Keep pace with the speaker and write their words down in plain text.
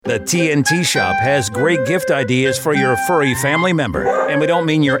The TNT Shop has great gift ideas for your furry family member. And we don't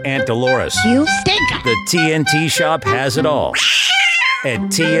mean your Aunt Dolores. You stink! The TNT Shop has it all at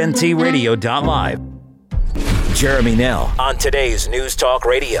TNTRadio.live. Jeremy Nell on today's News Talk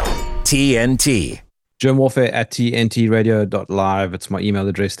Radio, TNT. Jerm Warfare at TNTRadio.live. It's my email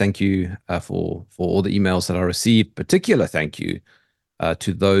address. Thank you for all the emails that I received. Particular thank you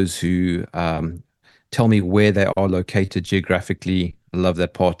to those who tell me where they are located geographically. I love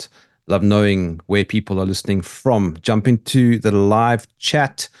that part. Love knowing where people are listening from. Jump into the live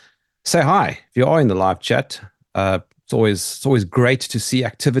chat. Say hi if you are in the live chat. It's always great to see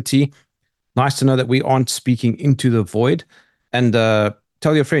activity. Nice to know that we aren't speaking into the void. And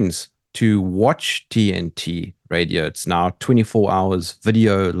tell your friends to watch TNT Radio. It's now 24 hours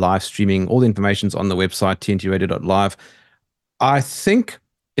video live streaming. All the information's on the website, tntradio.live. I think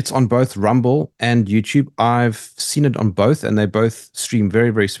it's on both Rumble and YouTube. I've seen it on both, and they both stream very,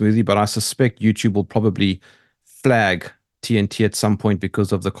 very smoothly, but I suspect YouTube will probably flag TNT at some point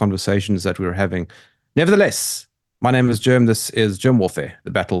because of the conversations that we're having. Nevertheless, my name is Jerm. This is Jerm Warfare,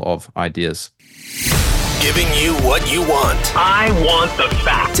 the battle of ideas. Giving you what you want. I want the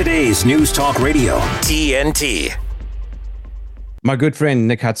facts. Today's News Talk Radio, TNT. My good friend,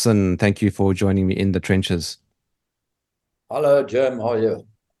 Nick Hudson, thank you for joining me in the trenches. Hello, Jerm. How are you?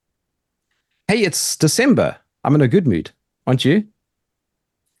 Hey, it's December. I'm in a good mood, aren't you?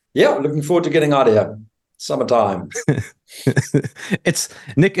 Yeah, looking forward to getting out of here. Summertime. It's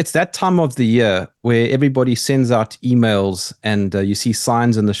that time of the year where everybody sends out emails and you see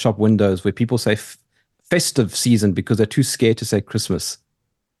signs in the shop windows where people say festive season because they're too scared to say Christmas.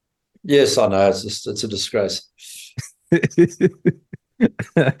 Yes, I know. It's a disgrace.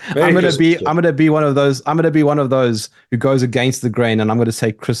 I'm gonna be one of those who goes against the grain, and I'm gonna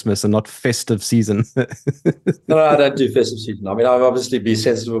say Christmas and not festive season. No, I don't do festive season. I mean, I'll obviously be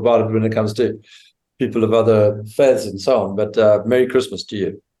sensitive about it when it comes to people of other faiths and so on. But Merry Christmas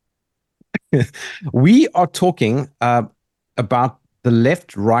to you. We are talking about the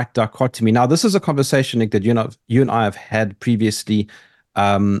left-right dichotomy. Now, this is a conversation, Nick, that you and I have had previously.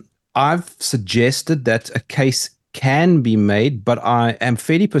 I've suggested that a case can be made, but I am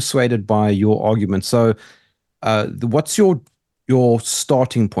fairly persuaded by your argument. So what's your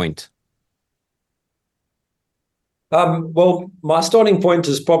starting point? Well, my starting point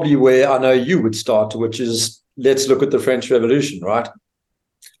is probably where I know you would start, which is let's look at the French Revolution, right?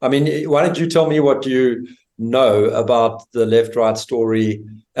 I mean, why don't you tell me what you know about the left-right story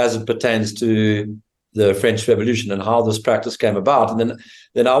as it pertains to the French Revolution and how this practice came about, and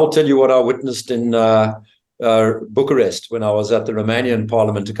then I will tell you what I witnessed in Bucharest when I was at the Romanian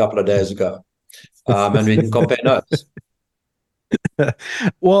Parliament a couple of days ago, and we can compare notes.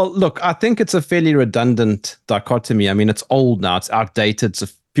 Well, look, I think it's a fairly redundant dichotomy. I mean, it's old now; it's outdated. It's a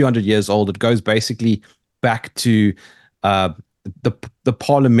few hundred years old. It goes basically back to the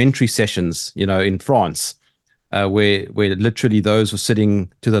parliamentary sessions, in France. Where literally those who were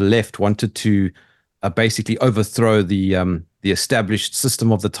sitting to the left wanted to basically overthrow the established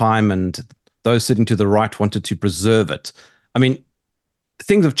system of the time, and those sitting to the right wanted to preserve it. I mean,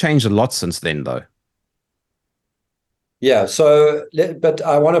 things have changed a lot since then, though. Yeah, but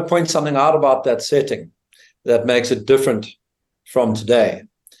I want to point something out about that setting that makes it different from today.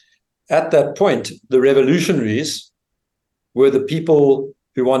 At that point, the revolutionaries were the people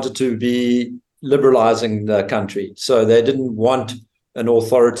who wanted to be liberalizing the country. So they didn't want an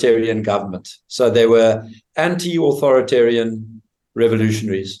authoritarian government. So they were anti-authoritarian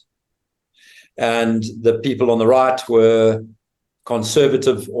revolutionaries. And the people on the right were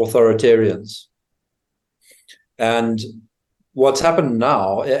conservative authoritarians. And what's happened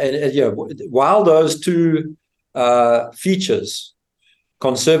now, while those two features,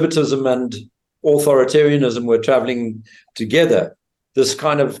 conservatism and authoritarianism, were traveling together, this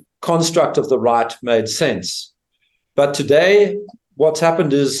kind of construct of the right made sense. But today, what's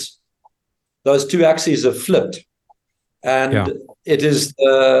happened is those two axes have flipped, and it is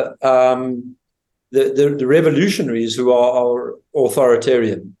the revolutionaries who are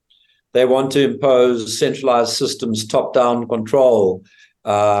authoritarian. They want to impose centralized systems, top-down control,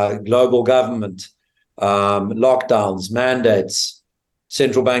 global government, lockdowns, mandates,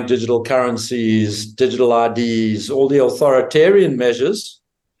 central bank digital currencies, digital IDs. All the authoritarian measures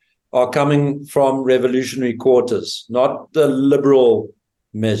are coming from revolutionary quarters, not the liberal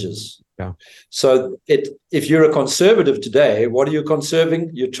measures. Yeah. So if you're a conservative today, what are you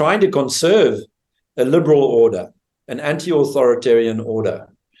conserving? You're trying to conserve a liberal order, an anti-authoritarian order.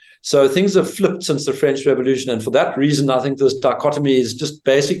 So things have flipped since the French Revolution, and for that reason, I think this dichotomy is just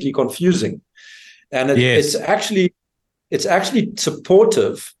basically confusing. And it's actually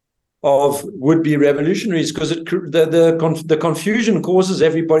supportive of would-be revolutionaries, because the confusion causes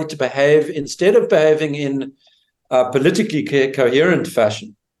everybody to behave, instead of behaving in a politically coherent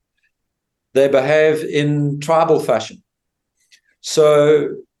fashion, they behave in tribal fashion.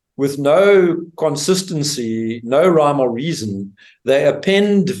 So with no consistency, no rhyme or reason, they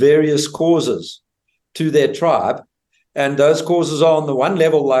append various causes to their tribe. And those causes are on the one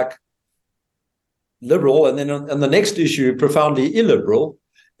level like liberal, and then on the next issue, profoundly illiberal.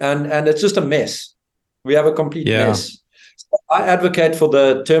 And it's just a mess. We have a complete mess. So I advocate for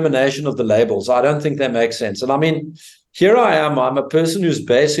the termination of the labels. I don't think they make sense. And I mean, here I am. I'm a person who's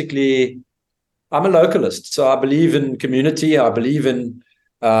basically, I'm a localist. So I believe in community. I believe in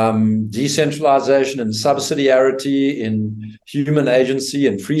decentralization and subsidiarity, in human agency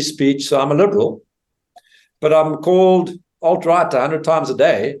and free speech. So I'm a liberal. But I'm called alt-right 100 times a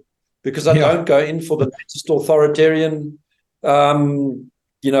day because I don't go in for the latest authoritarian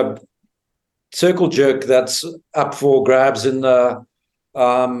circle jerk that's up for grabs in the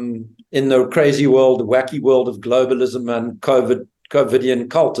crazy world, wacky world of globalism and COVIDian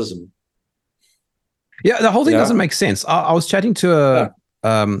cultism. Yeah, the whole thing doesn't make sense. I was chatting to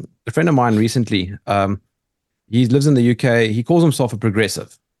a friend of mine recently. He lives in the UK. He calls himself a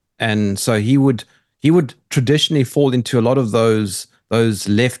progressive, and so he would traditionally fall into a lot of those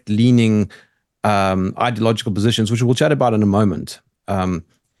left-leaning ideological positions, which we'll chat about in a moment.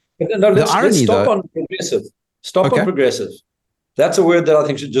 Let's stop on progressive. Stop on progressive. That's a word that I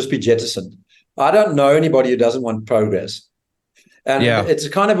think should just be jettisoned. I don't know anybody who doesn't want progress. And it's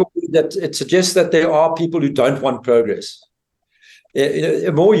kind of a word that it suggests that there are people who don't want progress. A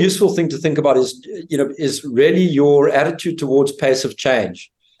more useful thing to think about is really your attitude towards pace of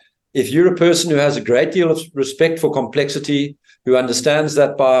change. If you're a person who has a great deal of respect for complexity, who understands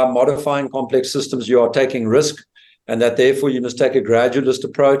that by modifying complex systems you are taking risk, and that therefore you must take a gradualist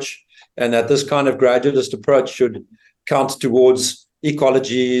approach, and that this kind of gradualist approach should count towards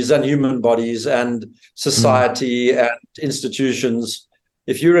ecologies and human bodies and society and institutions.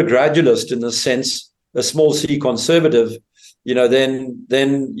 If you're a gradualist in the sense, a small c conservative, then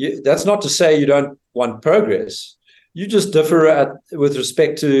that's not to say you don't want progress. You just differ with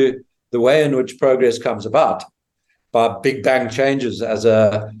respect to the way in which progress comes about, by big bang changes, as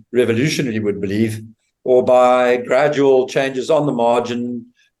a revolutionary would believe, or by gradual changes on the margin,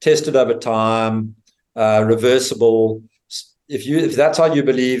 tested over time, reversible. If that's how you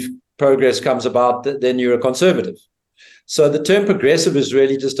believe progress comes about, then you're a conservative. So the term progressive is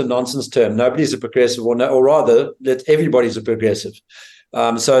really just a nonsense term. Nobody's a progressive, or rather, that everybody's a progressive.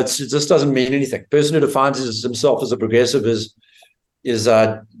 So it just doesn't mean anything. The person who defines himself as a progressive is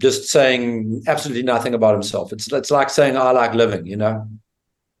just saying absolutely nothing about himself. It's like saying I like living,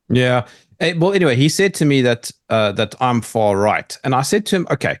 Yeah. Well, anyway, he said to me that I'm far right, and I said to him,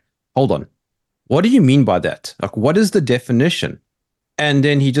 "Okay, hold on. What do you mean by that? Like, what is the definition?" And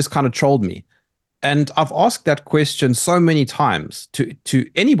then he just kind of trolled me. And I've asked that question so many times to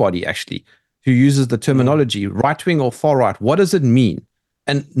anybody actually who uses the terminology right wing or far right. What does it mean?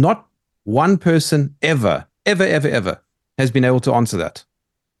 And not one person ever has been able to answer that.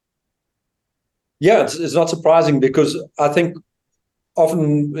 Yeah, it's not surprising, because I think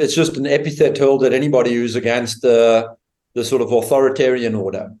often it's just an epithet hurled at anybody who's against the sort of authoritarian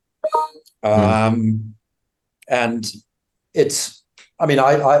order. And it's, I mean,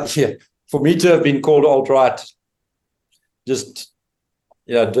 for me to have been called alt-right, just,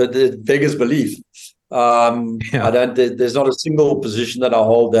 the beggars belief. There's not a single position that I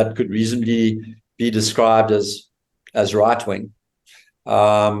hold that could reasonably be described as right-wing.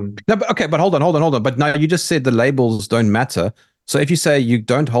 No, but hold on. But now you just said the labels don't matter. So if you say you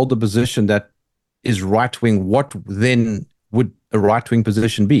don't hold the position that is right-wing, what then would a right-wing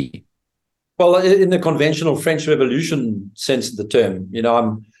position be? Well, in the conventional French Revolution sense of the term,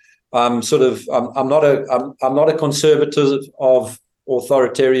 I'm not a conservative of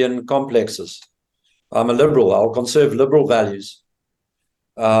authoritarian complexes. I'm a liberal. I'll conserve liberal values.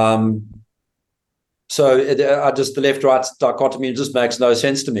 So the left-right dichotomy just makes no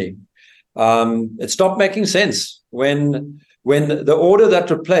sense to me. It stopped making sense when the order that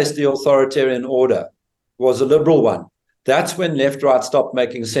replaced the authoritarian order was a liberal one. That's when left-right stopped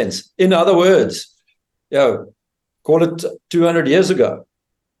making sense. In other words, call it 200 years ago.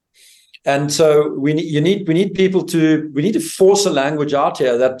 And so we need people to force a language out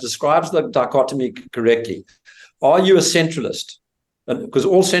here that describes the dichotomy correctly. Are you a centralist? Because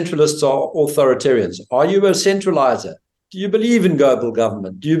all centralists are authoritarians. Are you a centralizer? Do you believe in global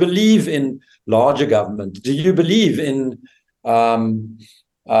government? Do you believe in larger government? Do you believe in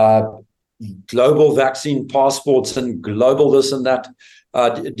global vaccine passports and global this and that?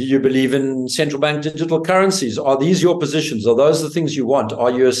 Do you believe in central bank digital currencies? Are these your positions? Are those the things you want?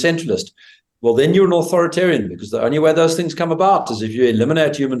 Are you a centralist? Well, then you're an authoritarian, because the only way those things come about is if you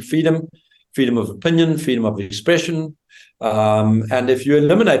eliminate human freedom, freedom of opinion, freedom of expression, and if you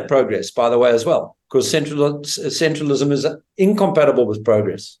eliminate progress, by the way, as well, because centralism is incompatible with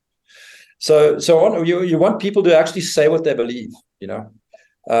progress. So you want people to actually say what they believe,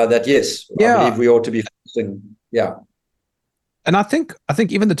 that yes, I believe we ought to be focusing, And I think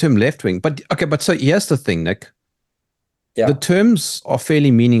even the term left wing, but so here's the thing, Nick. Yeah. The terms are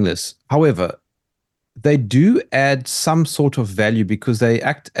fairly meaningless. However, they do add some sort of value because they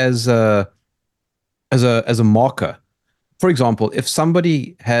act as a marker. For example, if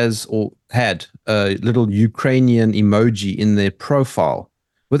somebody has or had a little Ukrainian emoji in their profile,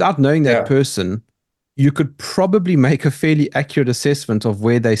 without knowing that person, you could probably make a fairly accurate assessment of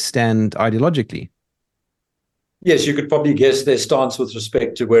where they stand ideologically. Yes, you could probably guess their stance with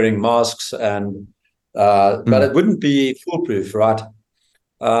respect to wearing masks, and but it wouldn't be foolproof, right?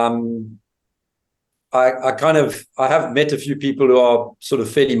 I have met a few people who are sort of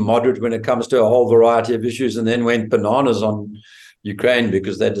fairly moderate when it comes to a whole variety of issues, and then went bananas on Ukraine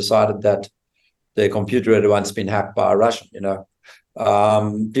because they decided that their computer had once been hacked by a Russian.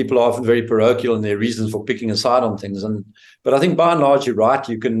 People are often very parochial in their reasons for picking a side on things, but I think by and large you're right.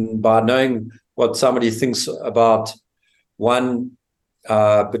 You can, by knowing what somebody thinks about one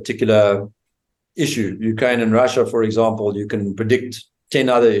particular issue, Ukraine and Russia, for example, you can predict 10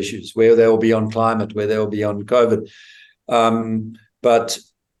 other issues, where they will be on climate, where they will be on COVID. But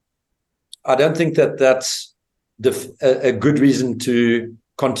I don't think that that's a good reason to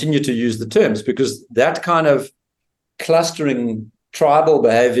continue to use the terms, because that kind of clustering tribal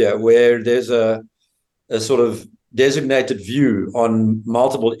behavior, where there's a sort of designated view on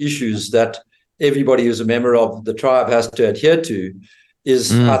multiple issues that everybody who's a member of the tribe has to adhere to,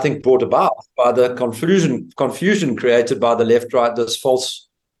 is, I think, brought about by the confusion created by the left-right, this false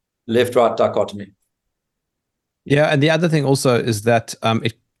left-right dichotomy. Yeah, and the other thing also is that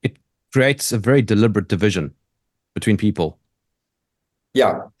it creates a very deliberate division between people.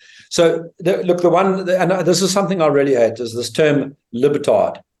 Yeah. So, look, and this is something I really hate, is this term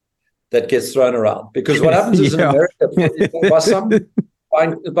libertard that gets thrown around. Because what happens is in America,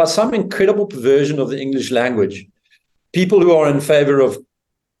 by some incredible perversion of the English language, people who are in favor of,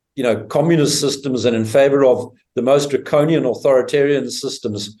 communist systems and in favor of the most draconian authoritarian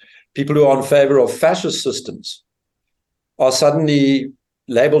systems, people who are in favor of fascist systems, are suddenly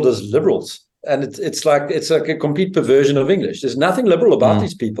labeled as liberals. And it's like a complete perversion of English. There's nothing liberal about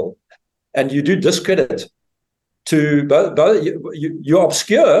these people. And you do discredit to both you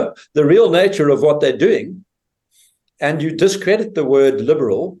obscure the real nature of what they're doing, and you discredit the word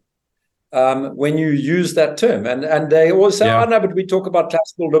liberal when you use that term. And they always say, oh, no, but we talk about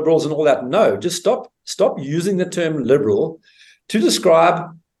classical liberals and all that. No, just stop using the term liberal to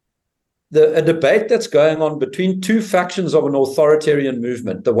describe a debate that's going on between two factions of an authoritarian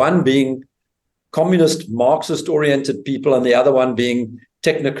movement, the one being communist, Marxist-oriented people, and the other one being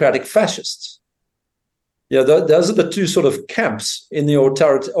technocratic fascists. Those are the two sort of camps in the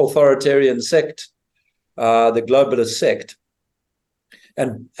authoritarian sect, the globalist sect.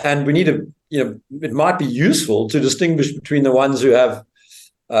 And we need to, it might be useful to distinguish between the ones who have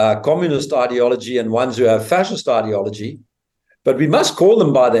communist ideology and ones who have fascist ideology, but we must call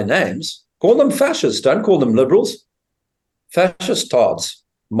them by their names. Call them fascists. Don't call them liberals. Fascist tards,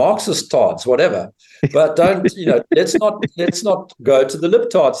 Marxist tards, whatever. But don't, let's not go to the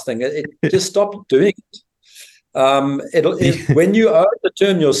libtards thing. Just stop doing it. When you own the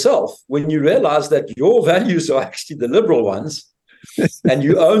term yourself, when you realize that your values are actually the liberal ones, and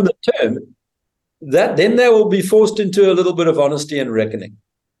you own the term, then they will be forced into a little bit of honesty and reckoning.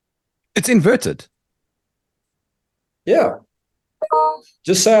 It's inverted. Yeah.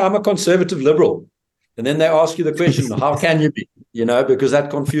 Just say, I'm a conservative liberal. And then they ask you the question, how can you be? Because that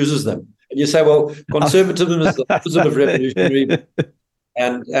confuses them. And you say, well, conservatism is the opposite of revolutionary,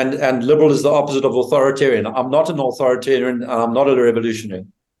 and liberal is the opposite of authoritarian. I'm not an authoritarian, and I'm not a revolutionary.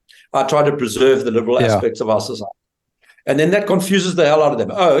 I try to preserve the liberal aspects of our society. And then that confuses the hell out of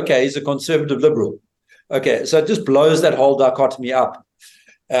them. Oh, okay, he's a conservative liberal. Okay, so it just blows that whole dichotomy up.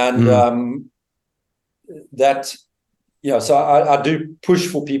 And so I do push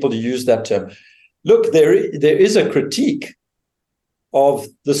for people to use that term. Look, there is a critique of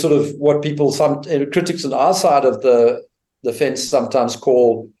the sort of what critics on our side of the fence sometimes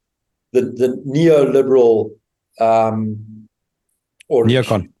call the neoliberal or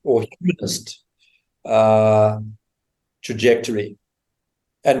neocon or humanist trajectory.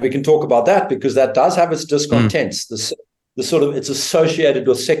 And we can talk about that because that does have its discontents. it's associated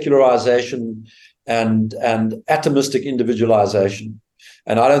with secularization and atomistic individualization.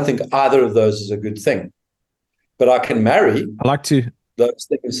 And I don't think either of those is a good thing. But I can marry those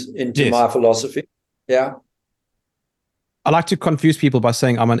things into my philosophy. Yeah. I like to confuse people by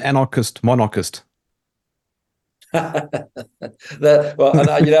saying I'm an anarchist monarchist. Well,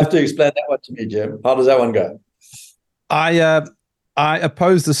 you'd have to explain that one to me, Jim. How does that one go? I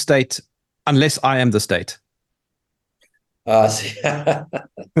oppose the state unless I am the state. See.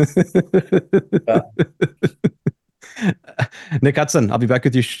 Nick Hudson, I'll be back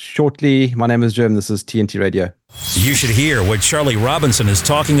with you shortly. My name is Jerm. This is TNT Radio. You should hear what Charlie Robinson is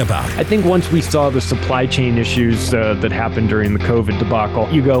talking about. I think once we saw the supply chain issues that happened during the COVID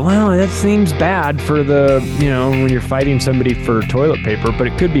debacle, you go, well, that seems bad for when you're fighting somebody for toilet paper, but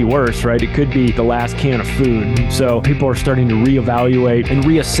it could be worse, right? It could be the last can of food. So people are starting to reevaluate and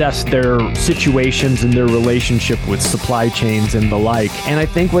reassess their situations and their relationship with supply chains and the like. And I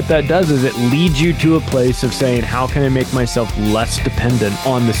think what that does is it leads you to a place of saying, how can I make myself less dependent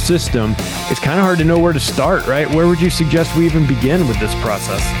on the system? It's kind of hard to know where to start, right? Where would you suggest we even begin with this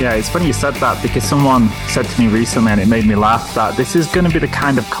process? Yeah, it's funny you said that, because someone said to me recently, and it made me laugh, that this is going to be the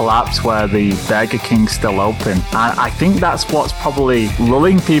kind of collapse where the Burger King's still open. And I think that's what's probably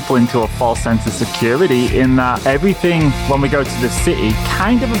lulling people into a false sense of security, in that everything, when we go to the city,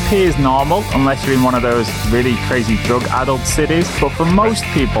 kind of appears normal, unless you're in one of those really crazy drug-addled cities. But for most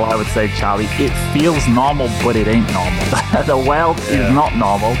people, I would say, Charlie, it feels normal, but it ain't normal. The world is not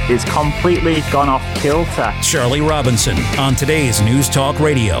normal. It's completely gone off kilter. Charlie Robinson on today's News Talk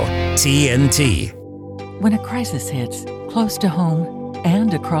Radio, TNT. When a crisis hits close to home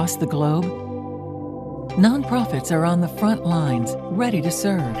and across the globe, nonprofits are on the front lines, ready to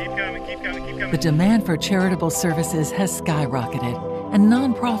serve. Keep coming. The demand for charitable services has skyrocketed, and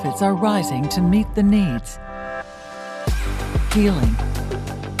nonprofits are rising to meet the needs. Healing,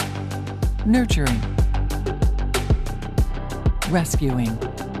 nurturing, rescuing,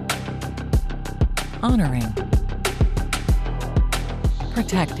 honoring,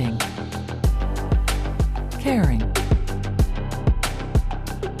 protecting, caring,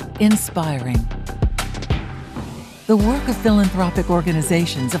 inspiring. The work of philanthropic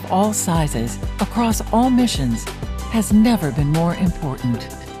organizations of all sizes, across all missions, has never been more important.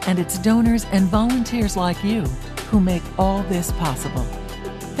 And it's donors and volunteers like you who make all this possible.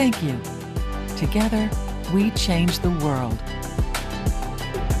 Thank you. Together, we change the world.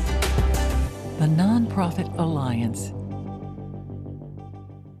 The Nonprofit Alliance.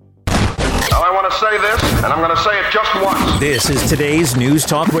 Well, I want to say this, and I'm going to say it just once. This is today's News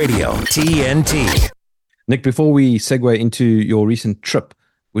Talk Radio, TNT. Nick, before we segue into your recent trip,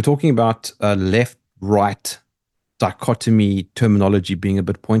 we're talking about left-right dichotomy terminology being a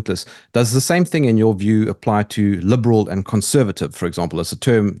bit pointless. Does the same thing, in your view, apply to liberal and conservative, for example, as a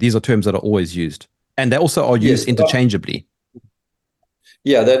term? These are terms that are always used, and they also are used interchangeably.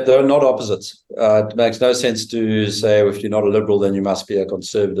 Yeah, they're not opposites. It makes no sense to say, if you're not a liberal, then you must be a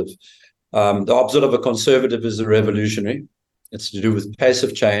conservative. The opposite of a conservative is a revolutionary. It's to do with pace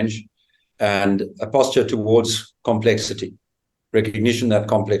of change and a posture towards complexity, recognition that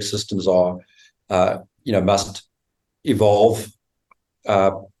complex systems are, must evolve,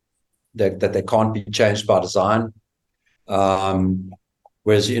 that they can't be changed by design.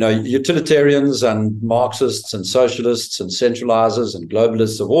 Whereas, utilitarians and Marxists and socialists and centralizers and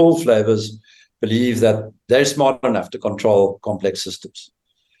globalists of all flavors believe that they're smart enough to control complex systems.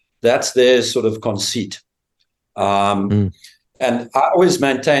 That's their sort of conceit. And I always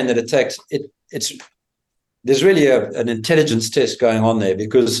maintain that there's really an intelligence test going on there,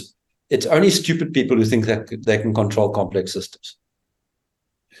 because it's only stupid people who think that they can control complex systems.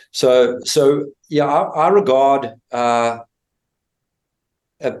 So yeah, I regard a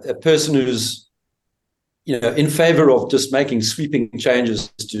person who's in favor of just making sweeping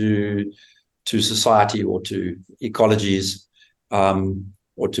changes to society or to ecologies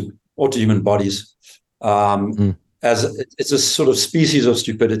or to human bodies as it's a sort of species of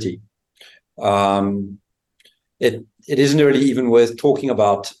stupidity. It isn't really even worth talking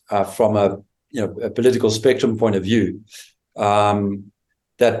about from a political spectrum point of view.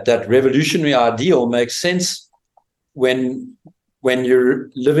 That revolutionary ideal makes sense when you're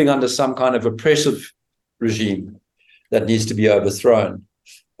living under some kind of oppressive regime that needs to be overthrown,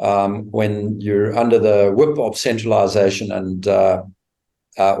 when you're under the whip of centralization and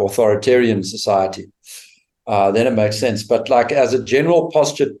authoritarian society, then it makes sense. But like as a general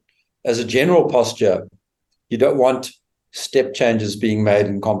posture, you don't want step changes being made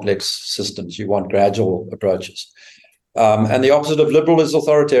in complex systems. You want gradual approaches. And the opposite of liberal is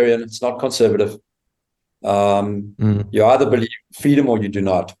authoritarian. It's not conservative. You either believe in freedom or you do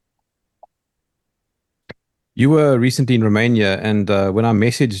not. You were recently in Romania, and when I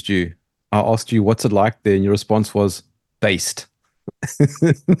messaged you, I asked you what's it like there, and your response was based.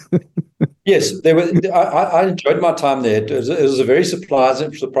 Yes, I enjoyed my time there. It was a very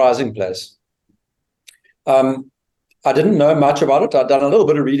surprising place. I didn't know much about it. I'd done a little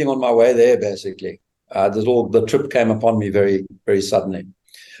bit of reading on my way there, basically. The trip came upon me very, very suddenly.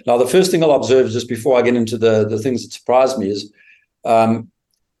 Now, the first thing I'll observe just before I get into the things that surprised me is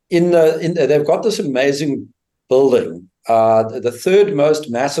they've got this amazing building, the third most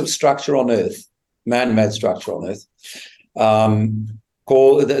massive structure on Earth, man-made structure on Earth.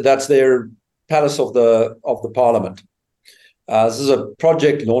 That's their Palace of the Parliament. This is a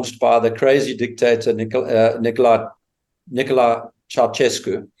project launched by the crazy dictator Nicolae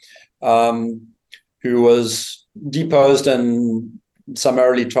Ceausescu, who was deposed and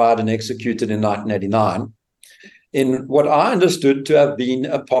summarily tried and executed in 1989 in what I understood to have been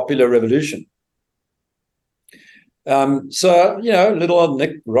a popular revolution. So, little old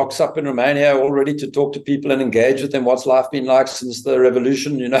Nick rocks up in Romania all ready to talk to people and engage with them. What's life been like since the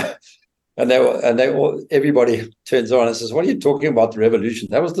revolution, And everybody turns on and says, what are you talking about, the revolution?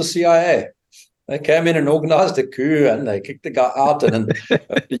 That was the CIA. They came in and organized a coup and they kicked the guy out and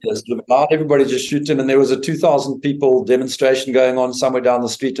everybody just shooting. And there was a 2,000 people demonstration going on somewhere down the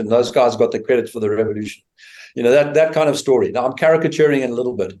street, and those guys got the credit for the revolution. That kind of story. Now, I'm caricaturing it a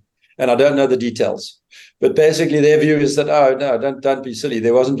little bit, and I don't know the details. But basically, their view is that, oh, no, don't be silly.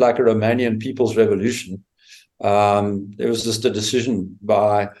 There wasn't like a Romanian people's revolution. It was just a decision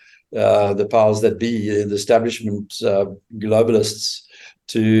by the powers that be, the establishment, globalists,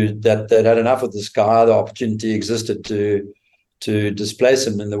 that had enough of this guy. The opportunity existed to displace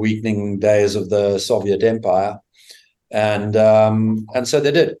him in the weakening days of the Soviet Empire, and so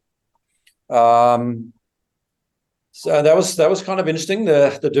they did. So that was kind of interesting,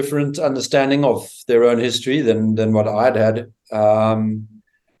 the different understanding of their own history than what I'd had. Then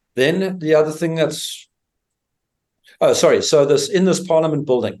the other thing so in this Parliament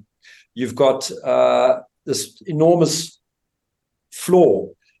building, you've got this enormous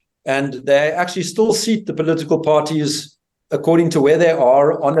floor, and they actually still seat the political parties according to where they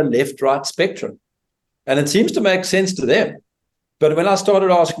are on a left-right spectrum. And it seems to make sense to them. But when I started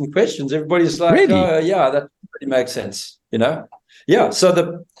asking questions, everybody's like, really? Oh, yeah, that really makes sense, Yeah,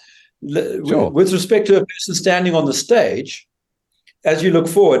 so with respect to a person standing on the stage, as you look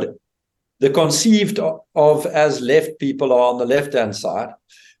forward, the conceived of as left people are on the left-hand side,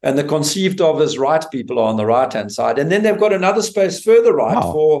 and the conceived of as right people are on the right-hand side. And then they've got another space further right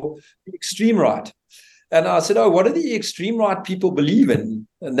for the extreme right. And I said, what do the extreme right people believe in?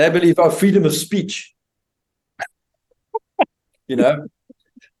 And they believe freedom of speech. This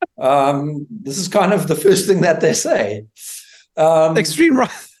is kind of the first thing that they say. Extreme right.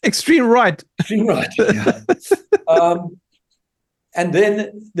 Extreme right. Yeah. And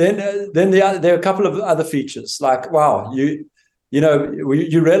then there are a couple of other features, like, wow, you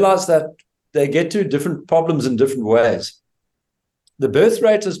realize that they get to different problems in different ways. The birth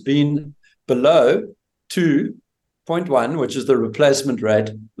rate has been below 2.1, which is the replacement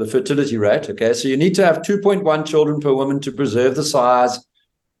rate, the fertility rate. Okay, so you need to have 2.1 children per woman to preserve the size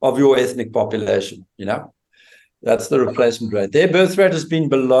of your ethnic population. That's the replacement rate. Their birth rate has been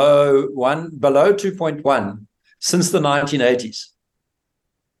below 2.1 since the 1980s.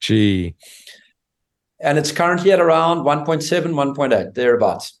 Gee. And it's currently at around 1.7, 1.8,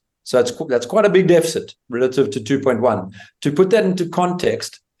 thereabouts. So that's quite a big deficit relative to 2.1. To put that into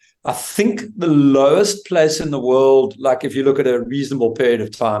context, I think the lowest place in the world, like if you look at a reasonable period of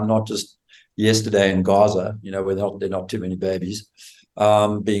time, not just yesterday in Gaza, where there are not too many babies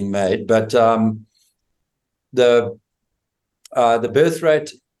being made, but the birth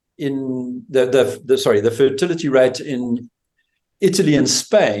rate in the fertility rate in Italy and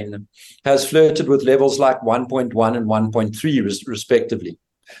Spain has flirted with levels like 1.1 and 1.3 respectively.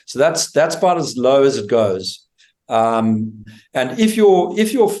 So that's about as low as it goes. And if your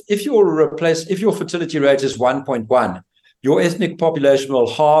fertility rate is 1.1, your ethnic population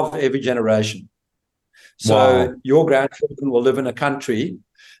will halve every generation. So your grandchildren will live in a country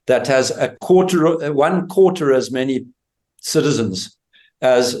that has 1/4 as many citizens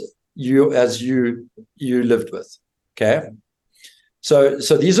as you lived with. Okay. So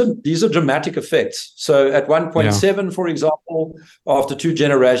these are dramatic effects. So at 1.7, for example, after 2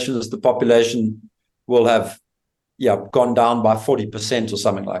 generations, the population will have gone down by 40% or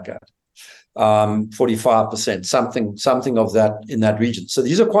something like that, 45%, something of that in that region. So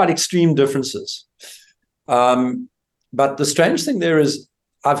these are quite extreme differences. But the strange thing there is,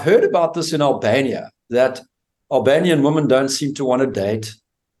 I've heard about this in Albania. that Albanian women don't seem to want to date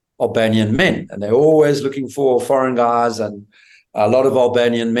Albanian men, and they're always looking for foreign guys, and a lot of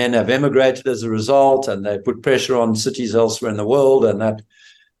Albanian men have emigrated as a result, and they put pressure on cities elsewhere in the world, and that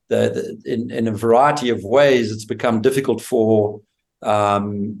in a variety of ways, it's become difficult for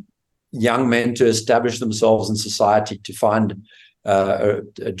young men to establish themselves in society, to find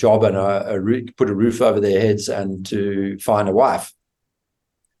a job and put a roof over their heads, and to find a wife.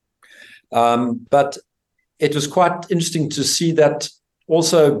 But it was quite interesting to see that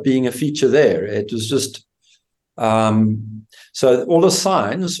also being a feature there. It was just so all the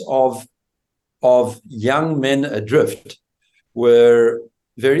signs of young men adrift were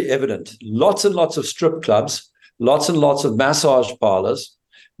very evident. Lots and lots of strip clubs, lots and lots of massage parlors,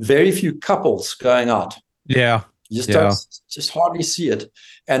 very few couples going out. Yeah. You just hardly see it.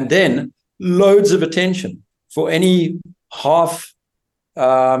 And then loads of attention for any half,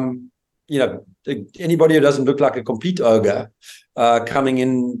 anybody who doesn't look like a complete ogre coming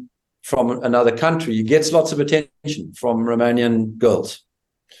in from another country gets lots of attention from Romanian girls.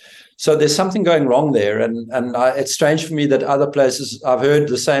 So there's something going wrong there. And it's strange for me that other places, I've heard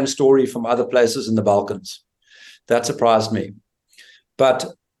the same story from other places in the Balkans. That surprised me. But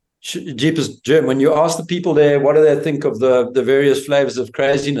jeepers, Jerm, when you ask the people there, what do they think of the various flavors of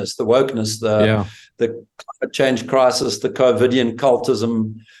craziness, the wokeness, the climate change crisis, the COVIDian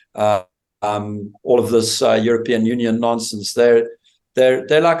cultism, all of this European Union nonsense? They're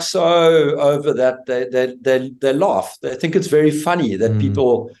like so over that they laugh. They think it's very funny that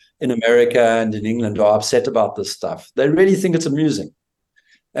people in America and in England are upset about this stuff. They really think it's amusing,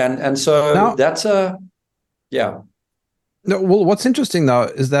 and so now, that's No, well, what's interesting though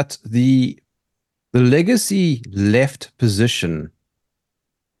is that the legacy left position,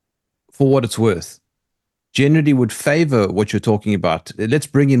 for what it's worth, generally would favor what you're talking about. Let's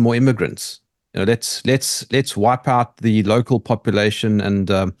bring in more immigrants. Let's wipe out the local population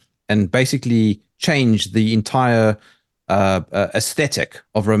and basically change the entire aesthetic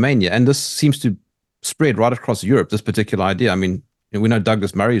of Romania. And this seems to spread right across Europe, this particular idea. I mean, we know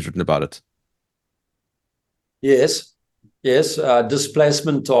Douglas Murray has written about it. Yes,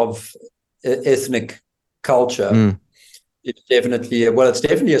 displacement of ethnic culture. It's definitely a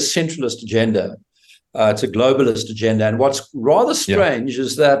centralist agenda. It's a globalist agenda. And what's rather strange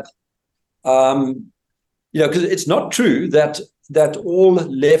is that, because it's not true that all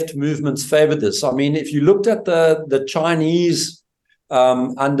left movements favor this. I mean, if you looked at the Chinese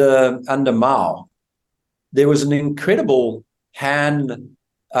under Mao, there was an incredible Han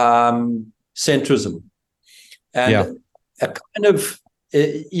centrism. And a kind of,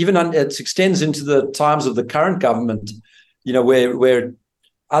 it extends into the times of the current government, where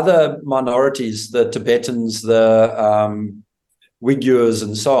other minorities, the Tibetans, the Uyghurs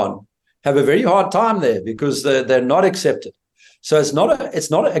and so on, have a very hard time there because they're not accepted. So it's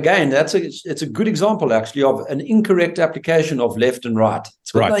not again, it's a good example actually of an incorrect application of left and right.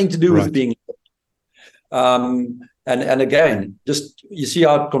 It's got nothing to do with being left. And again, just you see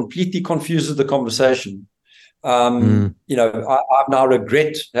how it completely confuses the conversation. I now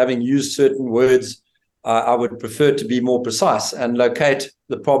regret having used certain words. I would prefer to be more precise and locate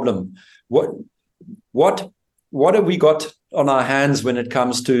the problem. What have we got on our hands when it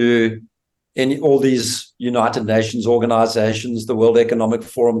comes to all these United Nations organizations, the World Economic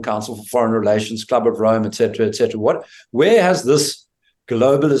Forum, Council for Foreign Relations, Club of Rome, et cetera, et cetera? Where has this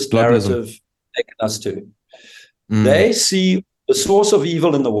globalist narrative taken us to? They see the source of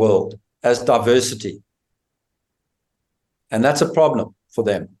evil in the world as diversity. And that's a problem for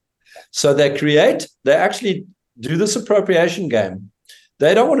them. So they actually do this appropriation game.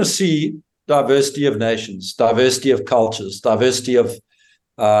 They don't want to see diversity of nations, diversity of cultures, diversity of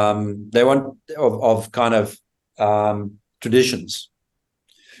traditions.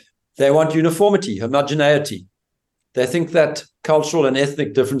 They want uniformity, homogeneity. They think that cultural and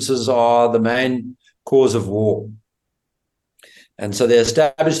ethnic differences are the main cause of war. And so they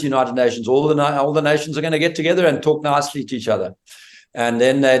established the United Nations. All the nations are going to get together and talk nicely to each other. And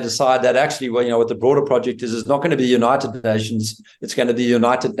then they decide that actually, what the broader project is not going to be United Nations. It's going to be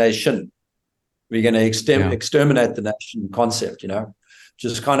United Nation. We're going to exterminate the nation concept, which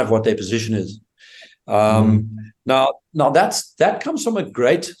is kind of what their position is. Now that comes from a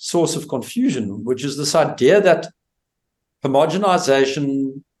great source of confusion, which is this idea that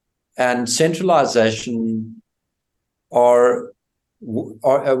homogenization and centralization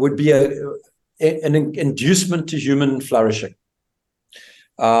would be an inducement to human flourishing,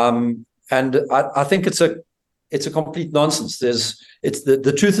 and I think it's a complete nonsense.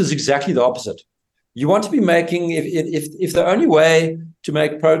 The truth is exactly the opposite. You want to be making if the only way to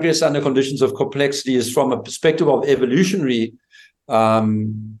make progress under conditions of complexity is from a perspective of evolutionary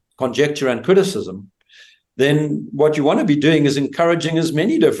conjecture and criticism, then what you want to be doing is encouraging as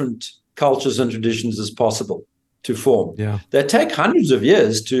many different cultures and traditions as possible to form. Yeah. They take hundreds of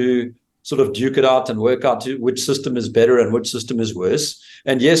years to sort of duke it out and work out which system is better and which system is worse.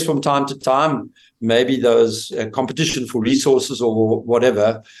 And yes, from time to time, maybe those competition for resources or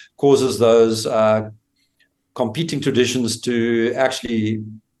whatever causes those competing traditions to actually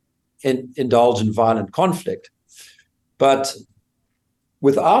indulge in violent conflict. But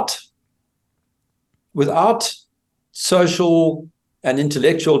without social and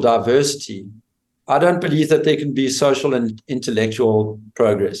intellectual diversity, I don't believe that there can be social and intellectual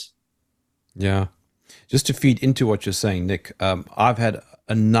progress. Yeah. Just to feed into what you're saying, Nick, I've had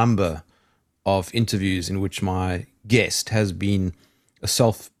a number of interviews in which my guest has been a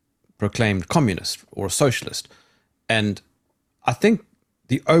self-proclaimed communist or a socialist. And I think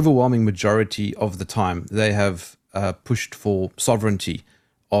the overwhelming majority of the time they have pushed for sovereignty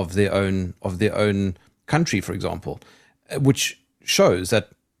of their own country, for example, which shows that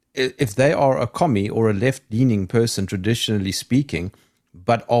if they are a commie or a left-leaning person, traditionally speaking,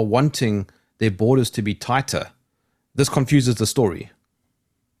 but are wanting their borders to be tighter, this confuses the story.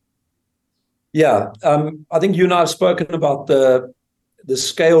 Yeah, I think you and I have spoken about the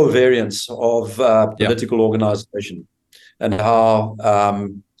scale variance of political organization and how,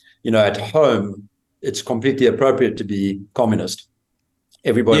 at home, it's completely appropriate to be communist.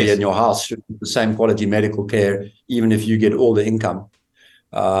 Everybody in your house should get the same quality medical care, even if you get all the income.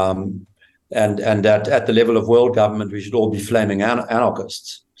 And that at the level of world government, we should all be flaming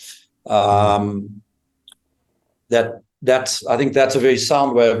anarchists. I think that's a very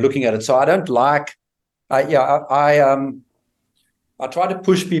sound way of looking at it. So I don't like, I try to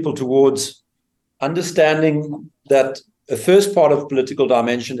push people towards understanding that the first part of political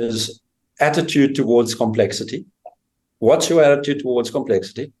dimension is attitude towards complexity. What's your attitude towards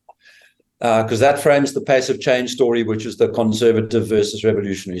complexity? Because that frames the pace of change story, which is the conservative versus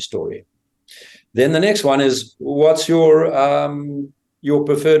revolutionary story. Then the next one is, what's your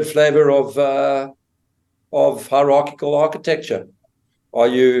preferred flavor of hierarchical architecture? Are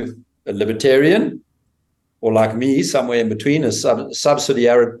you a libertarian, or like me, somewhere in between, a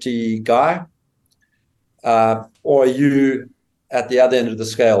subsidiarity guy? Or are you at the other end of the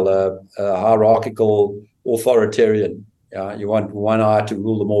scale, a hierarchical authoritarian? You want one eye to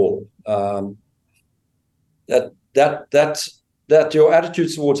rule them all. That your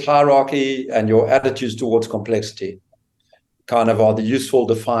attitudes towards hierarchy and your attitudes towards complexity kind of are the useful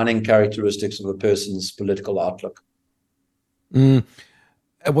defining characteristics of a person's political outlook.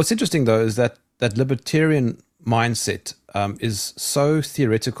 What's interesting, though, is that libertarian mindset is so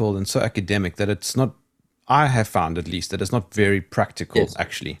theoretical and so academic that it's not, I have found at least, that it's not very practical,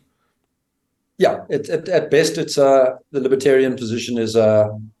 actually. Yeah, at best, it's the libertarian position is a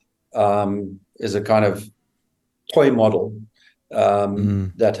kind of toy model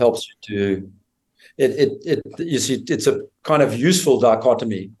that helps you to. You see, it's a kind of useful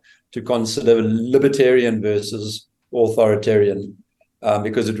dichotomy to consider libertarian versus authoritarian,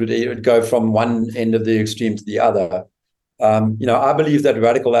 because it would go from one end of the extreme to the other. I believe that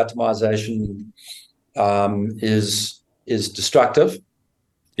radical atomization is destructive.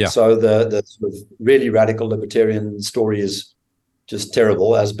 Yeah. So the sort of really radical libertarian story is just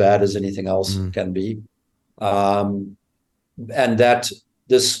terrible, as bad as anything else can be. And that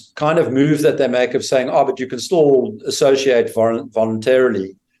this kind of move that they make of saying, but you can still associate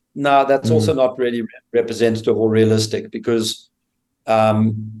voluntarily. No, that's also not really representative or realistic, because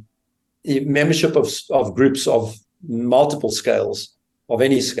membership of groups of multiple scales, of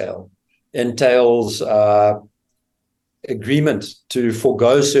any scale, entails agreement to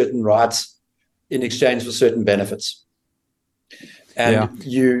forego certain rights in exchange for certain benefits. And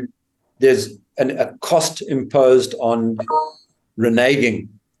there's a cost imposed on reneging.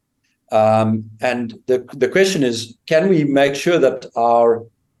 And the question is, can we make sure that our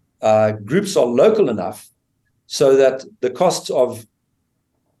groups are local enough so that the costs of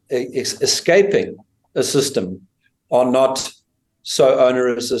escaping a system are not so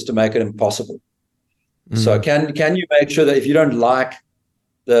onerous as to make it impossible? So can you make sure that if you don't like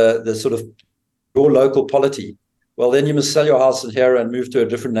the sort of your local polity, well, then you must sell your house here and move to a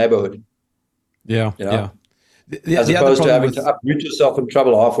different neighborhood. Yeah. As opposed to having to uproot yourself and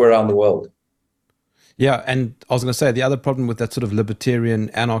travel halfway around the world. Yeah, and I was going to say, the other problem with that sort of libertarian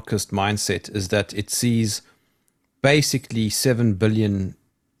anarchist mindset is that it sees basically 7 billion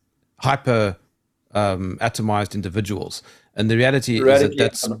hyper atomized individuals. And the reality is that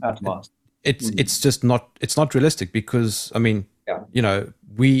that's atomized. It's just not, it's not realistic, because, I mean,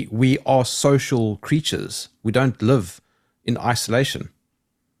 we are social creatures. We don't live in isolation.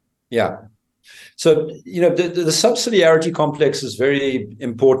 Yeah. So, the subsidiarity complex is very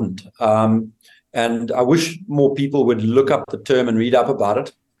important. And I wish more people would look up the term and read up about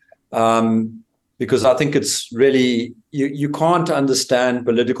it. Because I think it's really, you can't understand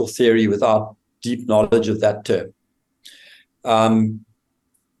political theory without deep knowledge of that term.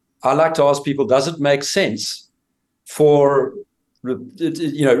 I like to ask people, does it make sense for,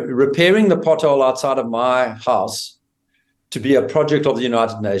 repairing the pothole outside of my house to be a project of the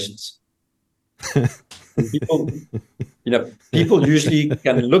United Nations? People usually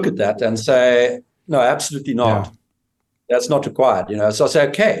can look at that and say, no, absolutely not. Yeah. That's not required. So I say,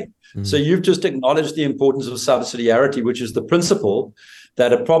 okay. Mm-hmm. So you've just acknowledged the importance of subsidiarity, which is the principle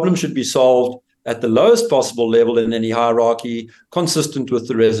that a problem should be solved at the lowest possible level in any hierarchy, consistent with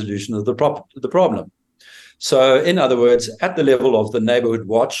the resolution of the problem. So, in other words, at the level of the neighborhood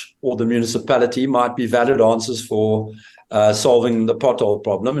watch or the municipality might be valid answers for solving the pothole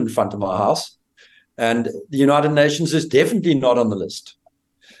problem in front of my house. And the United Nations is definitely not on the list.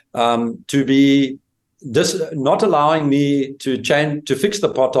 To be not allowing me to fix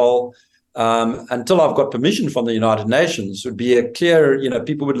the pothole until I've got permission from the United Nations would be a clear,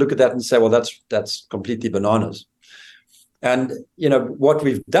 people would look at that and say, well, that's completely bananas. And, what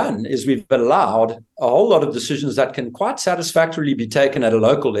we've done is we've allowed a whole lot of decisions that can quite satisfactorily be taken at a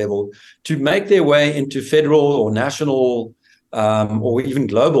local level to make their way into federal or national or even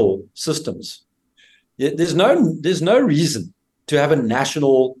global systems. There's no reason to have a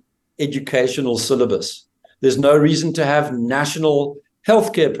national educational syllabus. There's no reason to have national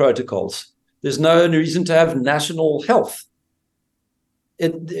healthcare protocols. There's no reason to have national health.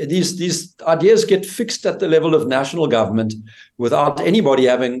 These ideas get fixed at the level of national government without anybody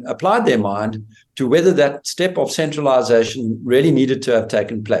having applied their mind to whether that step of centralization really needed to have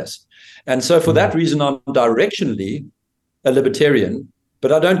taken place. And so for that reason, I'm directionally a libertarian,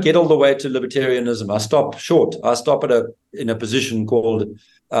 but I don't get all the way to libertarianism. I stop short. I stop in a position called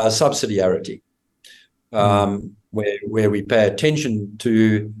subsidiarity, where we pay attention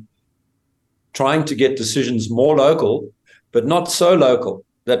to trying to get decisions more local, but not so local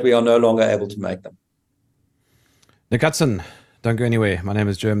that we are no longer able to make them. Nick Hudson, don't go anywhere. My name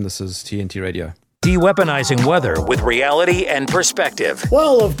is Jerm. This is TNT Radio. De-weaponizing weather with reality and perspective.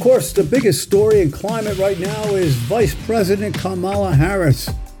 Well, of course, the biggest story in climate right now is Vice President Kamala Harris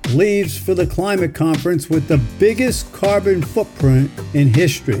leaves for the climate conference with the biggest carbon footprint in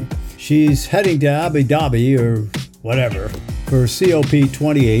history. She's heading to Abu Dhabi or whatever for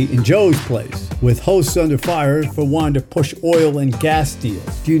COP28 in Joe's place, with hosts under fire for wanting to push oil and gas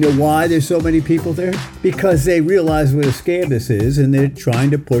deals. Do you know why there's so many people there? Because they realize what a scam this is and they're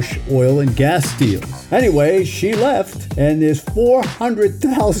trying to push oil and gas deals. Anyway, she left and there's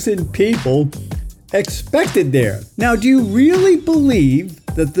 400,000 people expected there. Now, do you really believe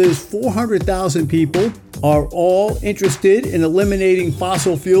that those 400,000 people are all interested in eliminating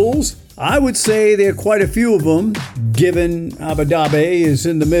fossil fuels? I would say there are quite a few of them, given Abu Dhabi is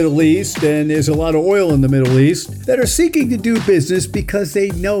in the Middle East and there's a lot of oil in the Middle East, that are seeking to do business because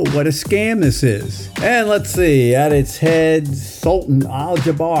they know what a scam this is. And let's see, at its head, Sultan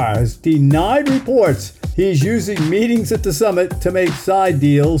Al-Jaber has denied reports he's using meetings at the summit to make side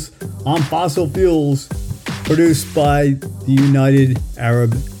deals on fossil fuels produced by the United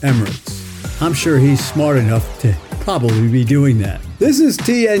Arab Emirates. I'm sure he's smart enough to probably be doing that. This is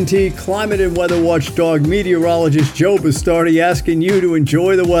TNT climate and weather watchdog meteorologist Joe Bastardi asking you to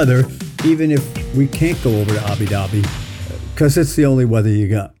enjoy the weather, even if we can't go over to Abu Dhabi, because it's the only weather you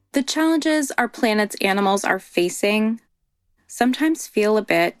got. The challenges our planet's animals are facing sometimes feel a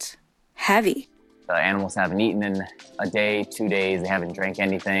bit heavy. The animals haven't eaten in a day, 2 days, they haven't drank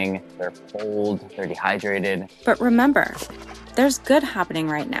anything, they're cold, they're dehydrated. But remember, there's good happening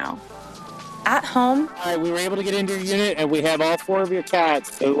right now. At home. All right, we were able to get into your unit and we have all 4 of your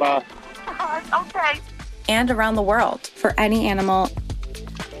cats. So, okay. And around the world for any animal,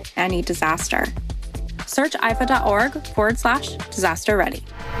 any disaster. Search ifa.org/disaster ready.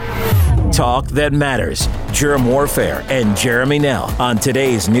 Talk that matters. Jerm Warfare and Jeremy Nell on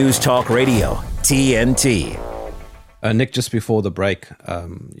today's News Talk Radio, TNT. Nick, just before the break,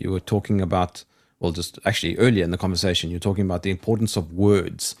 you were talking about, well, just actually earlier in the conversation, you're talking about the importance of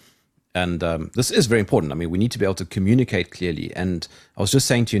words. And this is very important. I mean, we need to be able to communicate clearly. And I was just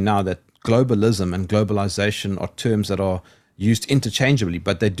saying to you now that globalism and globalization are terms that are used interchangeably,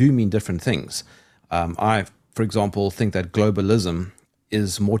 but they do mean different things. I, for example, think that globalism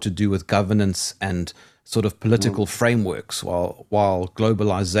is more to do with governance and sort of political frameworks, while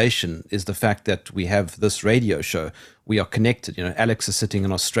globalization is the fact that we have this radio show. We are connected. Alex is sitting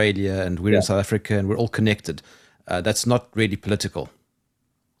in Australia and we're in South Africa and we're all connected. That's not really political.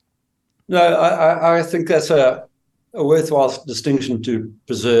 No, I think that's a worthwhile distinction to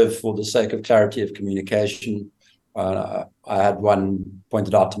preserve for the sake of clarity of communication. I had one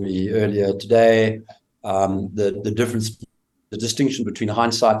pointed out to me earlier today, the difference, the distinction between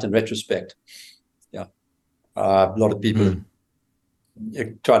hindsight and retrospect. A lot of people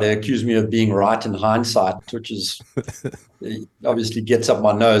try to accuse me of being right in hindsight, which is obviously gets up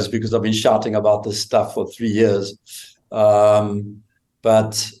my nose because I've been shouting about this stuff for 3 years.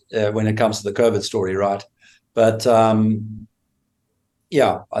 But when it comes to the COVID story, right? But I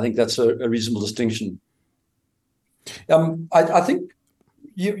think that's a reasonable distinction. I think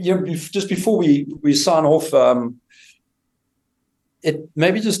just before we sign off, it may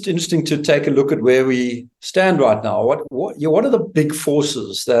be just interesting to take a look at where we stand right now. What are the big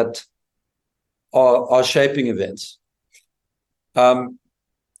forces that are shaping events?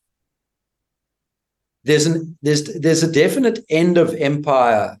 There's a definite end of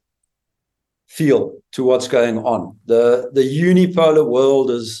empire feel to what's going on. The unipolar world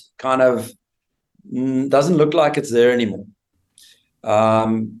is kind of doesn't look like it's there anymore.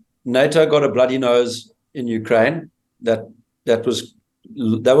 NATO got a bloody nose in Ukraine. That was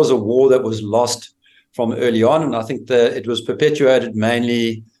a war that was lost from early on, and I think that it was perpetuated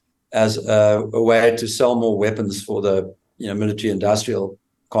mainly as a way to sell more weapons for the military-industrial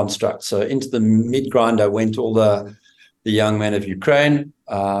construct. So into the meat grinder went all the young men of Ukraine,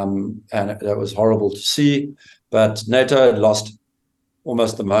 and that was horrible to see. But NATO had lost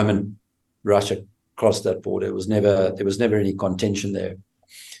almost the moment Russia crossed that border. There was never any contention there.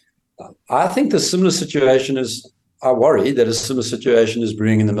 I think the similar situation I worry that a similar situation is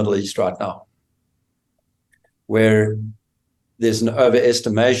brewing in the Middle East right now, where there's an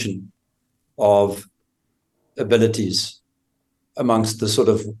overestimation of abilities amongst the sort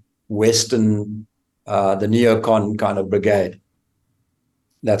of Western, the neocon kind of brigade.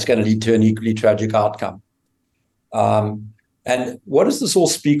 That's going to lead to an equally tragic outcome. And what does this all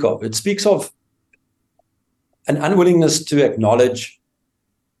speak of? It speaks of an unwillingness to acknowledge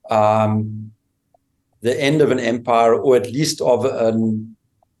the end of an empire, or at least of an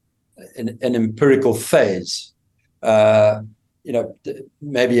empirical phase. Maybe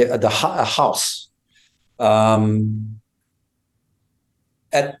a house.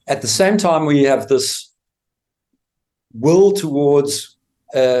 At the same time, we have this will towards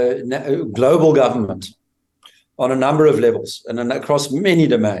global government on a number of levels and across many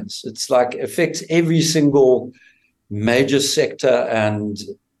domains. It's like affects every single major sector and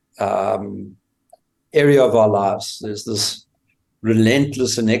area of our lives. There's this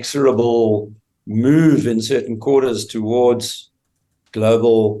relentless, inexorable move in certain quarters towards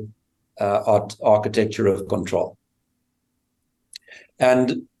global architecture of control.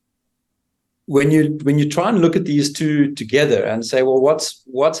 And when you try and look at these two together and say, well,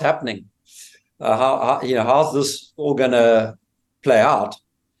 what's happening? How's this all going to play out?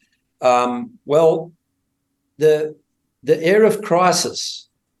 Well, the air of crisis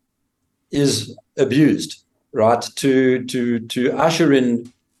is abused, right, to usher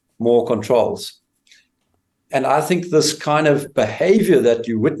in more controls. And I think this kind of behavior that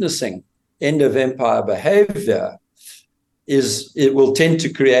you're witnessing, end of empire behavior, it will tend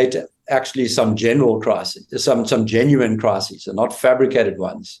to create actually some general crisis, some genuine crises, and not fabricated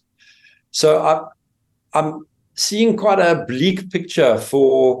ones. So I'm seeing quite a bleak picture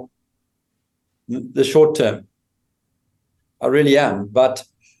for the short term. I really am, but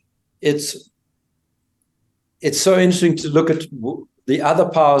it's so interesting to look at the other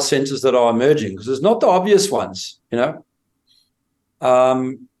power centers that are emerging, because it's not the obvious ones, I'm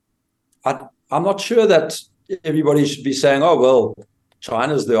not sure that everybody should be saying, oh, well,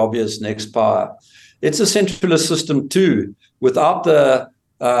 China's the obvious next power. It's a centralist system too. Without the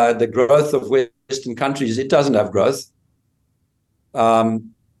growth of Western countries, it doesn't have growth.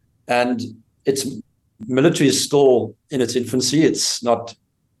 And its military is still in its infancy. It's not,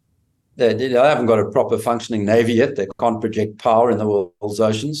 they haven't got a proper functioning navy yet. They can't project power in the world's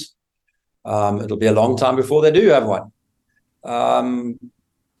oceans. It'll be a long time before they do have one.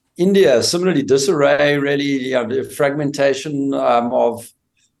 India, similarly, disarray, really, fragmentation of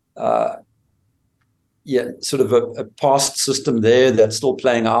sort of a past system there that's still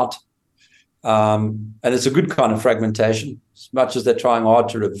playing out. And it's a good kind of fragmentation, as much as they're trying hard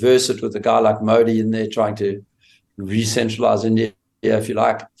to reverse it with a guy like Modi in there trying to re-centralize India, if you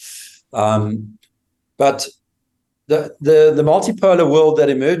like. But the multipolar world that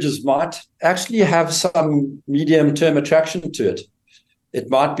emerges might actually have some medium-term attraction to it. It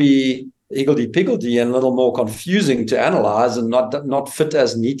might be higgledy-piggledy and a little more confusing to analyze and not fit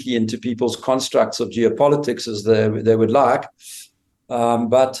as neatly into people's constructs of geopolitics as they would like.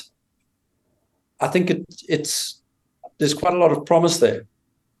 But I think there's quite a lot of promise there.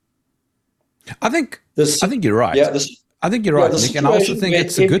 I think you're right. Yeah, I think you're right, Nick, and I also think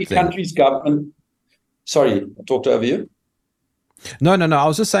it's a good thing. Country's government. Sorry, I talked over you. No. I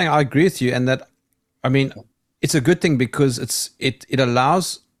was just saying I agree with you, and that, I mean, it's a good thing because it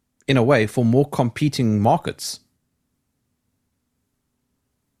allows, in a way, for more competing markets.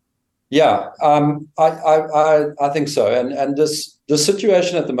 Yeah, I think so, and the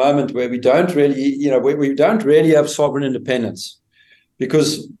situation at the moment where we don't really have sovereign independence,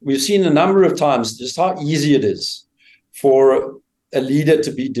 because we've seen a number of times just how easy it is for a leader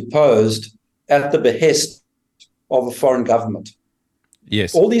to be deposed at the behest of a foreign government.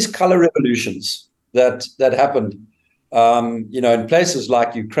 Yes, all these color revolutions that happened, in places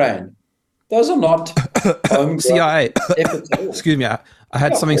like Ukraine, those are not CIA. Excuse me, I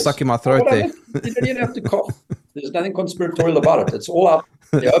had something stuck in my throat there. You don't have to cough. There's nothing conspiratorial about it. It's all out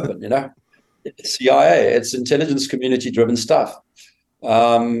in the open, It's CIA. It's intelligence community-driven stuff.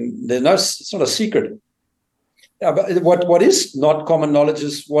 It's not a secret. Yeah, but what is not common knowledge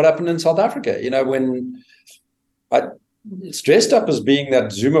is what happened in South Africa. When it's dressed up as being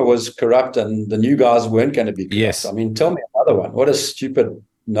that Zuma was corrupt and the new guys weren't going to be corrupt. Yes. I mean, tell me another one. What a stupid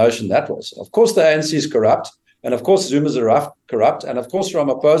notion that was. Of course, the ANC is corrupt, and of course, Zuma's corrupt, and of course,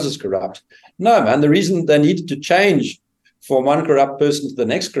 Ramaphosa is corrupt. No, man, the reason they needed to change from one corrupt person to the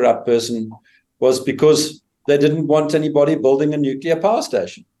next corrupt person was because they didn't want anybody building a nuclear power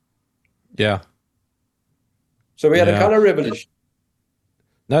station. Yeah. So we had a color revolution.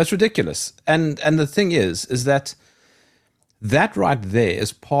 No, it's ridiculous. And the thing is that right there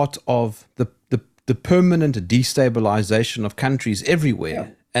is part of the permanent destabilization of countries everywhere. Yeah.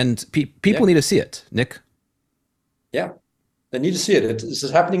 And people need to see it, Nick. Yeah, they need to see it. This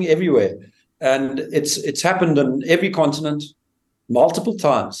is happening everywhere. And it's happened on every continent multiple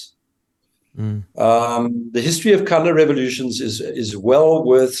times. Mm. The history of color revolutions is well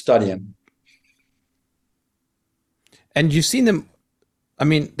worth studying. And you've seen them, I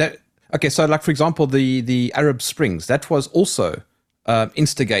mean, so like, for example, the Arab Springs, that was also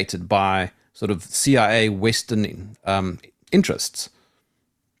instigated by sort of CIA Western interests.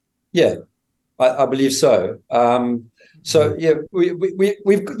 Yeah, I believe so.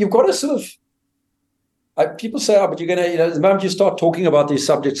 You've got to sort of, people say, but you're going to, the moment you start talking about these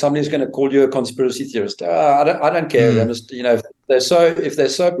subjects, somebody's going to call you a conspiracy theorist. I don't care. Mm. Just, if they're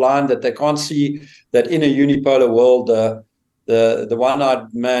so blind that they can't see that in a unipolar world, the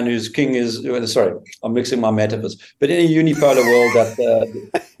one-eyed man whose king is, sorry, I'm mixing my metaphors, but in a unipolar world that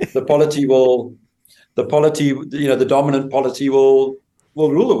the dominant polity will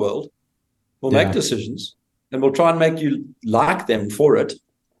rule the world, will make decisions, and will try and make you like them for it.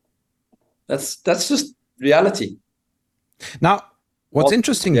 That's just reality. Now, what's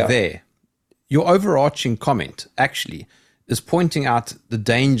interesting there, your overarching comment actually is pointing out the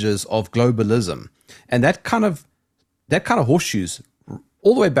dangers of globalism, and that kind of horseshoes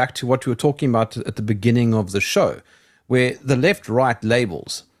all the way back to what we were talking about at the beginning of the show, where the left-right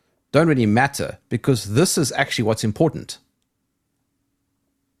labels don't really matter because this is actually what's important.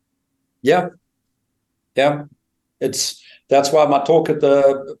 Yeah. That's why my talk at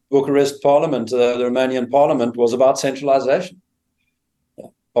the Bucharest Parliament, the Romanian Parliament, was about centralization,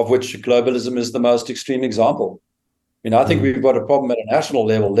 of which globalism is the most extreme example. I mean, I think we've got a problem at a national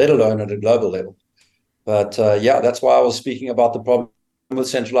level, let alone at a global level. But that's why I was speaking about the problem with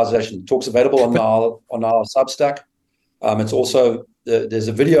centralization. Talk's available on our Substack. It's also there's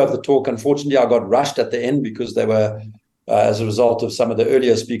a video of the talk. Unfortunately, I got rushed at the end because they were, as a result of some of the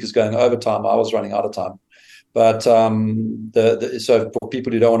earlier speakers going overtime, I was running out of time. But so for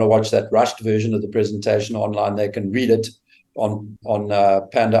people who don't want to watch that rushed version of the presentation online, they can read it on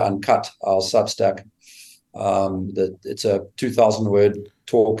Panda Uncut, our Substack. It's a 2,000-word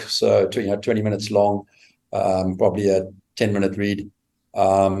talk, so 20 minutes long, probably a 10-minute read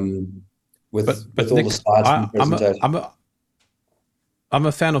with all the slides in the presentation. I'm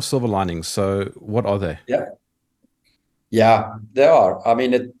a fan of silver linings. So what are they? Yeah, they are. I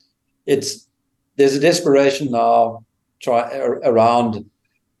mean, there's a desperation now around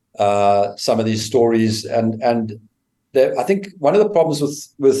some of these stories, and I think one of the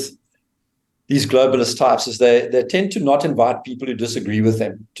problems with these globalist types is they tend to not invite people who disagree with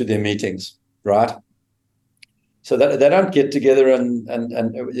them to their meetings, right? So that they don't get together and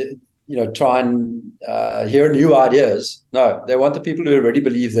try and hear new ideas. No, they want the people who already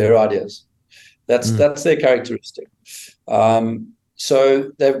believe their ideas. That's their characteristic.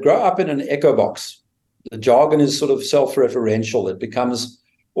 So they grow up in an echo box. The jargon is sort of self-referential. It becomes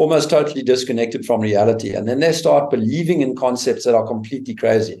almost totally disconnected from reality. And then they start believing in concepts that are completely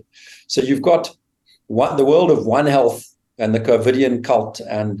crazy. So you've got the world of One Health and the COVIDian cult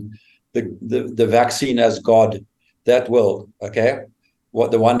and the vaccine as God, that world, okay?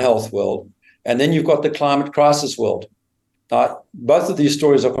 The One Health world. And then you've got the climate crisis world. Both of these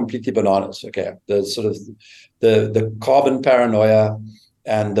stories are completely bananas, okay? The sort of the carbon paranoia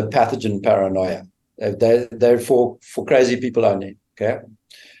and the pathogen paranoia. They're for crazy people only, okay?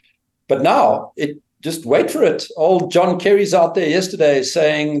 But now, just wait for it. Old John Kerry's out there yesterday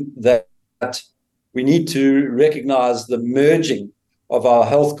saying that we need to recognize the merging of our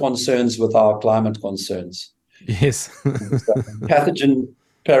health concerns with our climate concerns. Yes. Pathogen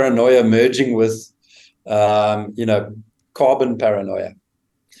paranoia merging with, carbon paranoia.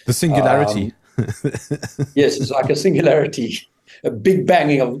 The singularity. Yes, it's like a singularity, a big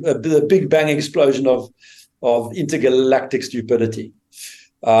bang explosion of intergalactic stupidity.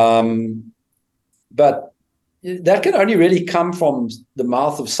 But that can only really come from the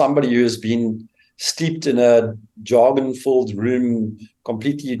mouth of somebody who has been steeped in a jargon-filled room,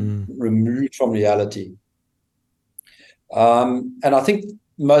 completely removed from reality. And I think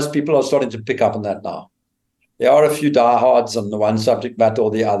most people are starting to pick up on that now. There are a few diehards on the one subject matter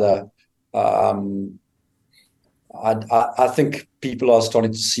or the other. I think people are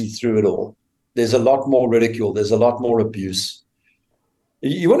starting to see through it all. There's a lot more ridicule. There's a lot more abuse.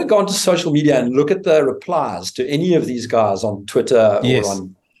 You want to go onto social media and look at the replies to any of these guys on Twitter or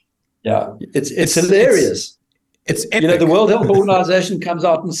on, it's hilarious. It's epic. The World Health Organization comes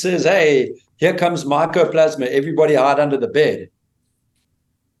out and says, hey, here comes mycoplasma. Everybody hide under the bed.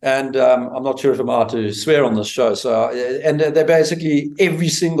 And I'm not sure if I'm allowed to swear on this show. So, and they basically, every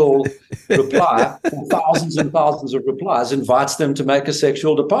single reply, thousands and thousands of replies, invites them to make a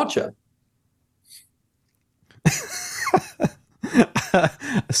sexual departure.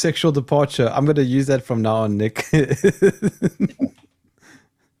 A sexual departure. I'm going to use that from now on, Nick.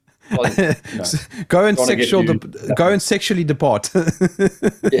 Go and sexually depart.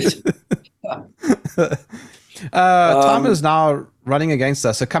 Yes. Time is now running against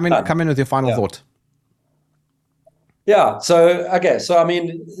us. So come in with your final thought. Yeah. So I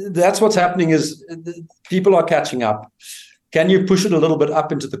mean, that's what's happening is people are catching up. Can you push it a little bit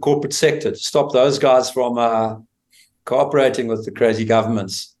up into the corporate sector to stop those guys from cooperating with the crazy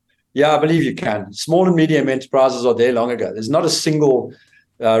governments? Yeah, I believe you can. Small and medium enterprises are there long ago. There's not a single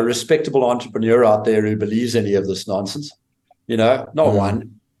respectable entrepreneur out there who believes any of this nonsense. Not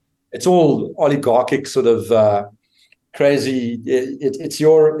one. It's all oligarchic sort of crazy. It's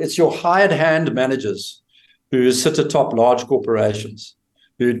your hired hand managers who sit atop large corporations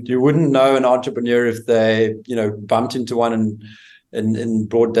who wouldn't know an entrepreneur if they bumped into one in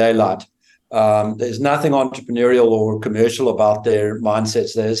broad daylight. There's nothing entrepreneurial or commercial about their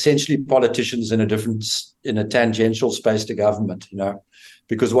mindsets. They're essentially politicians in a tangential space to government.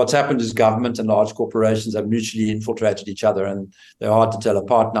 Because what's happened is government and large corporations have mutually infiltrated each other, and they're hard to tell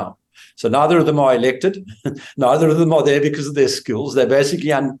apart now. So neither of them are elected. Neither of them are there because of their skills. They're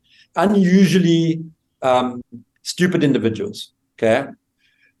basically unusually stupid individuals. Okay.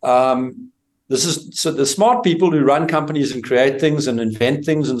 So the smart people who run companies and create things and invent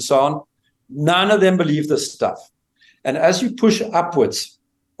things and so on, none of them believe this stuff. And as you push upwards,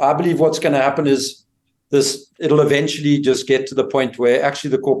 I believe what's going to happen is it'll eventually just get to the point where actually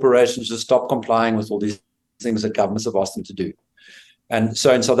the corporations just stop complying with all these things that governments have asked them to do. And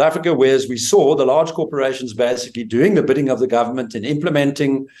so in South Africa, whereas we saw the large corporations basically doing the bidding of the government and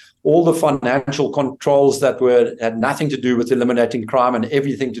implementing all the financial controls that had nothing to do with eliminating crime and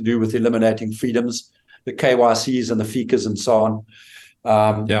everything to do with eliminating freedoms, the KYCs and the FICAs and so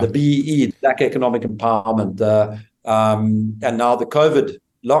on, the BEE, Black Economic Empowerment, and now the COVID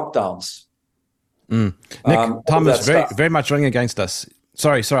lockdowns. Nick, time is very much running against us.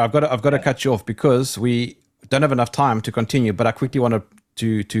 Sorry, I've got to cut you off because we don't have enough time to continue. But I quickly want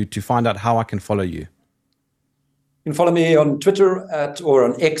to find out how I can follow you. You can follow me on Twitter or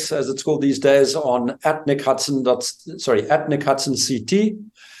on X, as it's called these days, at Nick Hudson CT,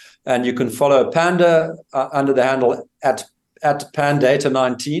 and you can follow Panda under the handle at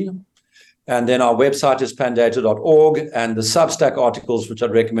Pandata19. And then our website is pandata.org, and the Substack articles, which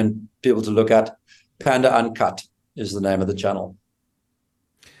I'd recommend people to look at, Panda Uncut is the name of the channel.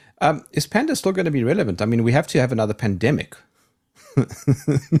 Is Panda still going to be relevant? I mean, we have to have another pandemic.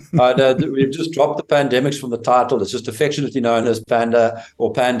 We've just dropped the pandemics from the title. It's just affectionately known as Panda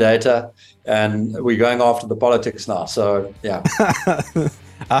or Pandata, and we're going after the politics now. So yeah.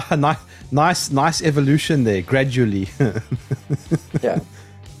 Nice evolution there, gradually. Yeah.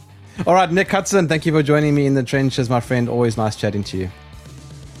 All right, Nick Hudson, thank you for joining me in the trenches, my friend. Always nice chatting to you.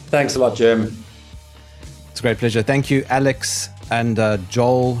 Thanks a lot, Jerm. It's a great pleasure. Thank you, Alex and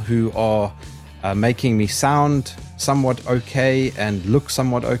Joel, who are making me sound somewhat okay and look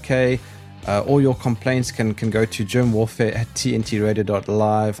somewhat okay. All your complaints can go to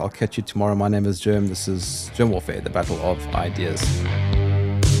germwarfare@tntradio.live. I'll catch you tomorrow. My name is Jerm. This is Germ Warfare, the battle of ideas.